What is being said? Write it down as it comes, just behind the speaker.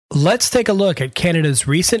Let's take a look at Canada's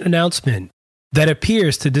recent announcement that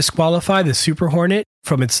appears to disqualify the Super Hornet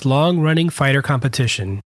from its long-running fighter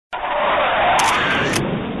competition.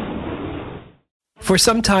 For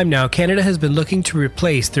some time now, Canada has been looking to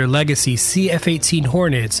replace their legacy CF-18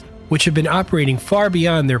 Hornets, which have been operating far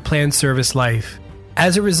beyond their planned service life.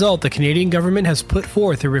 As a result, the Canadian government has put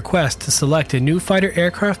forth a request to select a new fighter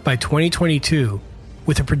aircraft by 2022,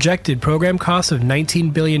 with a projected program cost of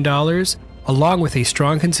 $19 billion, along with a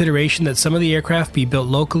strong consideration that some of the aircraft be built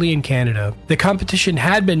locally in Canada. The competition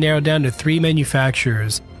had been narrowed down to 3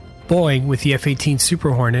 manufacturers: Boeing with the F-18 Super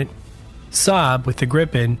Hornet, Saab with the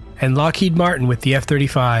Gripen, and Lockheed Martin with the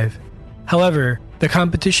F-35. However, the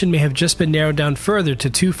competition may have just been narrowed down further to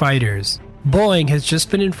 2 fighters. Boeing has just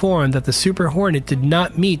been informed that the Super Hornet did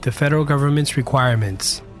not meet the federal government's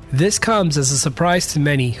requirements. This comes as a surprise to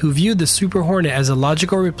many who viewed the Super Hornet as a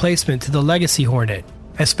logical replacement to the Legacy Hornet,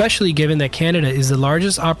 especially given that Canada is the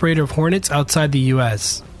largest operator of Hornets outside the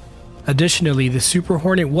US. Additionally, the Super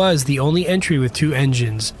Hornet was the only entry with 2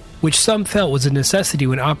 engines, which some felt was a necessity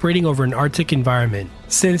when operating over an Arctic environment.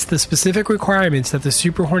 Since the specific requirements that the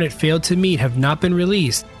Super Hornet failed to meet have not been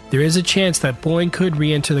released, there is a chance that Boeing could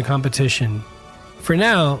re-enter the competition. For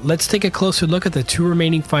now, let's take a closer look at the 2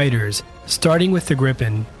 remaining fighters, starting with the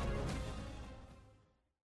Gripen.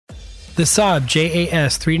 The Saab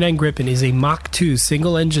JAS-39 Gripen is a Mach 2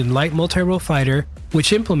 single-engine light multi-role fighter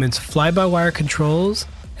which implements fly-by-wire controls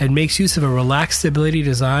and makes use of a relaxed stability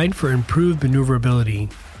design for improved maneuverability.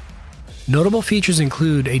 Notable features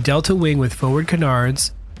include a delta wing with forward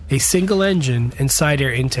canards, a single engine, and side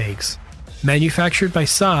air intakes. Manufactured by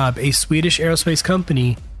Saab, a Swedish aerospace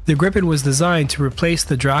company, the Gripen was designed to replace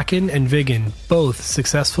the Draken and Viggen, both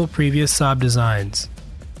successful previous Saab designs.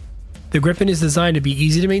 The Gripen is designed to be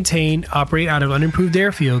easy to maintain, operate out of unimproved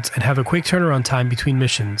airfields, and have a quick turnaround time between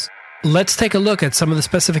missions. Let's take a look at some of the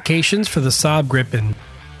specifications for the Saab Gripen.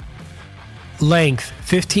 Length,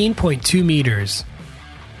 15.2 meters.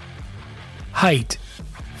 Height,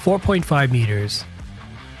 4.5 meters.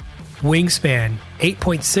 Wingspan,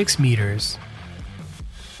 8.6 meters.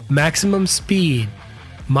 Maximum speed,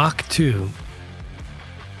 Mach 2.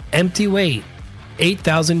 Empty weight,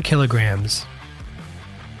 8,000 kilograms.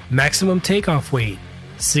 Maximum takeoff weight,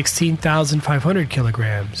 16,500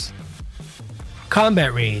 kilograms.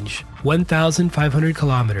 Combat range, 1,500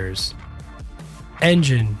 kilometers.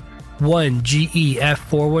 Engine, 1 GE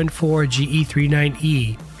F414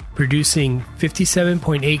 GE39E, producing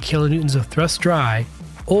 57.8 kilonewtons of thrust dry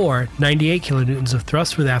or 98 kilonewtons of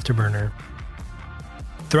thrust with afterburner.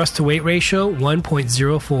 Thrust to weight ratio,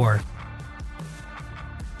 1.04.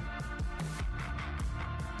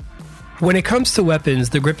 When it comes to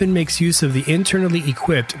weapons, the Gripen makes use of the internally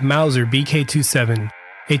equipped Mauser BK-27,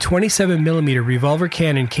 a 27mm revolver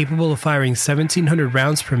cannon capable of firing 1,700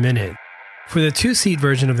 rounds per minute. For the 2-seat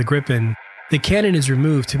version of the Gripen, the cannon is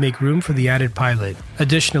removed to make room for the added pilot.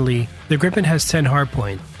 Additionally, the Gripen has 10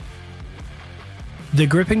 hardpoint. The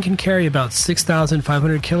Gripen can carry about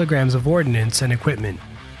 6,500 kilograms of ordnance and equipment.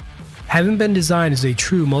 Having been designed as a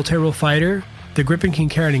true multi-role fighter, the Gripen can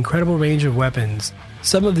carry an incredible range of weapons.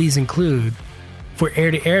 Some of these include, for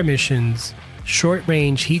air-to-air missions,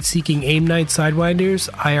 short-range heat-seeking AIM-9 Sidewinders,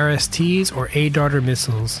 IRSTs, or A-Darter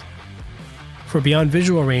missiles. For beyond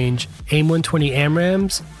visual range, AIM-120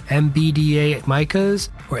 AMRAAMs, MBDA Micas,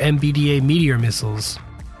 or MBDA Meteor missiles.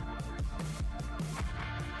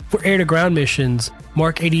 For air-to-ground missions,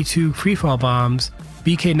 Mark 82 freefall bombs,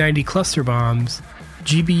 BK-90 cluster bombs,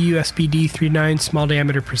 GBU SBD-39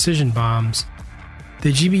 small-diameter precision bombs,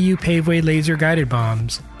 the GBU Paveway laser guided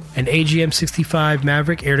bombs, and AGM-65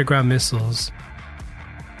 Maverick air-to-ground missiles.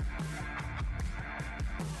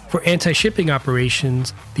 For anti-shipping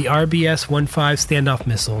operations, the RBS-15 standoff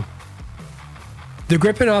missile. The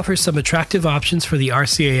Gripen offers some attractive options for the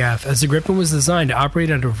RCAF, as the Gripen was designed to operate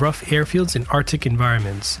out of rough airfields in Arctic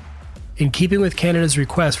environments. In keeping with Canada's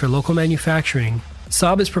request for local manufacturing,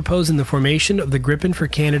 Saab is proposing the formation of the Gripen for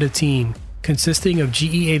Canada team, consisting of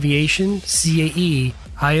GE Aviation, CAE,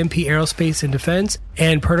 IMP Aerospace and Defense,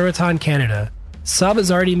 and Purtaraton Canada. Saab has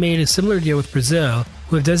already made a similar deal with Brazil,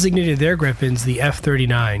 who have designated their Gripens the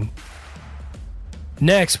F-39.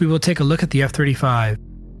 Next, we will take a look at the F-35.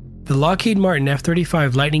 The Lockheed Martin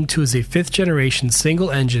F-35 Lightning II is a 5th-generation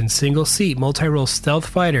single-engine, single-seat, multi-role stealth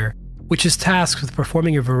fighter, which is tasked with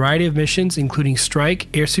performing a variety of missions including strike,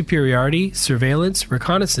 air superiority, surveillance,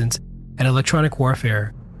 reconnaissance, and electronic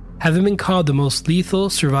warfare. Having been called the most lethal,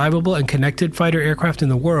 survivable, and connected fighter aircraft in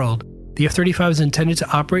the world, the F-35 is intended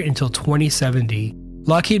to operate until 2070.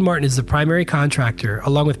 Lockheed Martin is the primary contractor,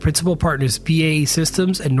 along with principal partners BAE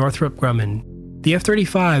Systems and Northrop Grumman. The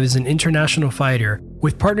F-35 is an international fighter,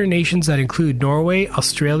 with partner nations that include Norway,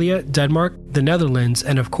 Australia, Denmark, the Netherlands,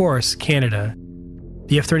 and of course, Canada.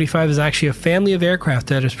 The F-35 is actually a family of aircraft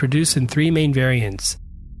that is produced in three main variants: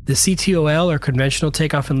 the CTOL, or Conventional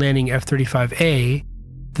Takeoff and Landing F-35A,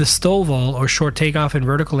 the STOVL, or Short Takeoff and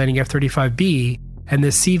Vertical Landing F-35B, and the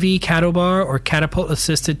CV Catobar, or Catapult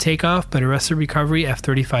Assisted Takeoff but Arrested Recovery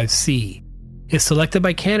F-35C. If selected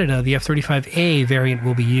by Canada, the F-35A variant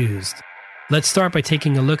will be used. Let's start by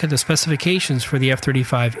taking a look at the specifications for the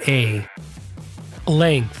F-35A.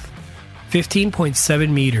 Length, 15.7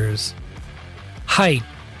 meters. Height,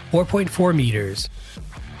 4.4 meters.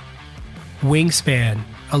 Wingspan,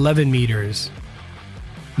 11 meters.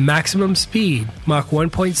 Maximum speed, Mach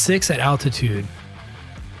 1.6 at altitude.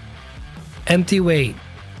 Empty weight,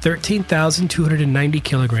 13,290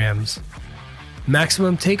 kilograms.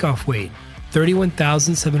 Maximum takeoff weight,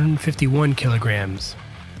 31,751 kilograms.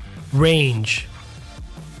 Range,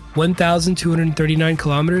 1,239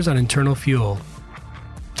 kilometers on internal fuel.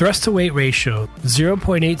 Thrust to weight ratio,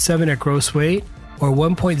 0.87 at gross weight or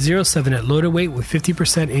 1.07 at loaded weight with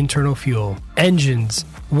 50% internal fuel. Engines,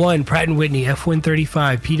 1 Pratt & Whitney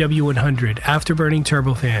F135 PW100 afterburning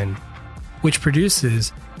turbofan, which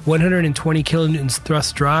produces 120 kilonewtons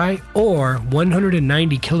thrust dry or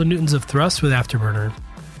 190 kilonewtons of thrust with afterburner.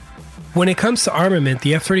 When it comes to armament,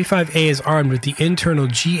 the F-35A is armed with the internal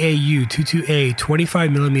GAU-22A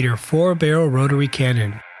 25mm 4-barrel rotary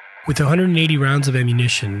cannon with 180 rounds of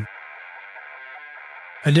ammunition.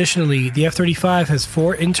 Additionally, the F-35 has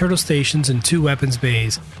 4 internal stations and 2 weapons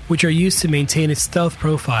bays, which are used to maintain its stealth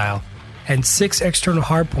profile, and 6 external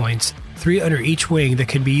hardpoints, 3 under each wing, that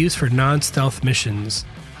can be used for non-stealth missions.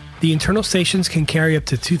 The internal stations can carry up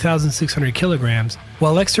to 2,600 kilograms,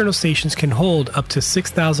 while external stations can hold up to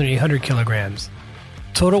 6,800 kilograms.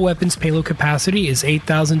 Total weapons payload capacity is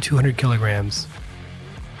 8,200 kilograms.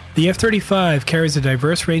 The F-35 carries a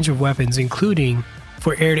diverse range of weapons, including,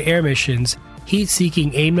 for air-to-air missions,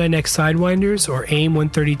 heat-seeking AIM-9X Sidewinders or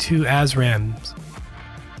AIM-132 ASRAMs.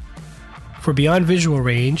 For beyond visual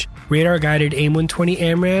range, radar-guided AIM-120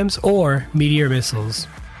 AMRAAMs or Meteor missiles.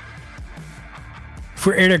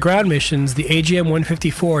 For air-to-ground missions, the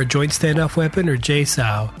AGM-154 Joint Standoff Weapon or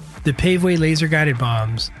JSOW, the Paveway Laser-Guided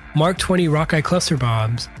Bombs, Mark 20 Rockeye Cluster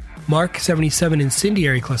Bombs, Mark 77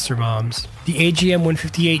 Incendiary Cluster Bombs, the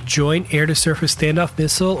AGM-158 Joint Air-to-Surface Standoff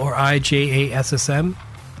Missile or IJASSM,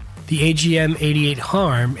 the AGM-88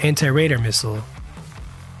 HARM Anti-Radar Missile.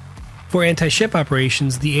 For anti-ship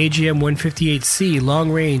operations, the AGM-158C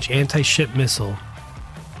Long-Range Anti-Ship Missile.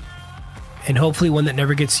 And hopefully one that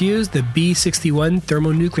never gets used, the B-61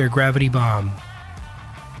 Thermonuclear Gravity Bomb.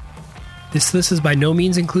 This list is by no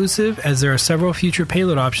means inclusive, as there are several future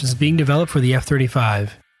payload options being developed for the F-35.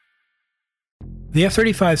 The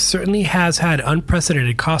F-35 certainly has had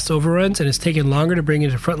unprecedented cost overruns and has taken longer to bring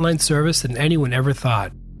into frontline service than anyone ever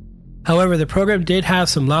thought. However, the program did have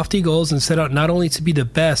some lofty goals and set out not only to be the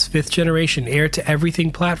best 5th-generation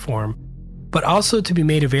air-to-everything platform, but also to be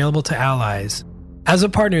made available to allies. As a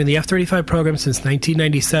partner in the F-35 program since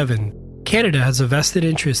 1997, Canada has a vested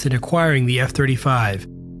interest in acquiring the F-35,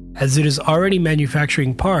 as it is already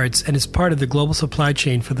manufacturing parts and is part of the global supply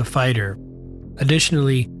chain for the fighter.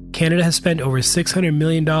 Additionally, Canada has spent over $600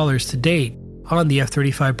 million to date on the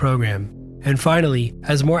F-35 program. And finally,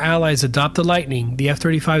 as more allies adopt the Lightning, the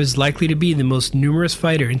F-35 is likely to be the most numerous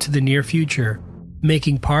fighter into the near future,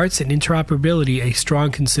 making parts and interoperability a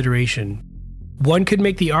strong consideration. One could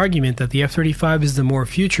make the argument that the F-35 is the more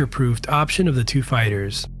future-proofed option of the two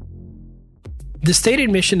fighters. The stated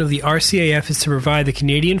mission of the RCAF is to provide the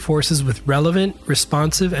Canadian Forces with relevant,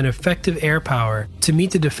 responsive, and effective air power to meet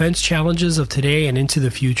the defense challenges of today and into the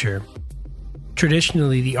future.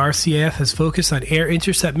 Traditionally, the RCAF has focused on air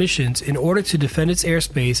intercept missions in order to defend its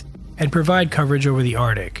airspace and provide coverage over the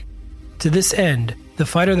Arctic. To this end, the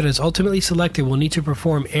fighter that is ultimately selected will need to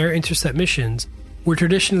perform air intercept missions, where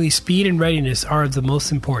traditionally speed and readiness are of the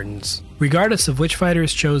most importance. Regardless of which fighter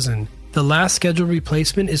is chosen, the last scheduled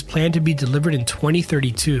replacement is planned to be delivered in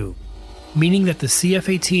 2032, meaning that the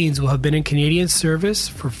CF-18s will have been in Canadian service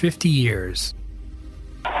for 50 years.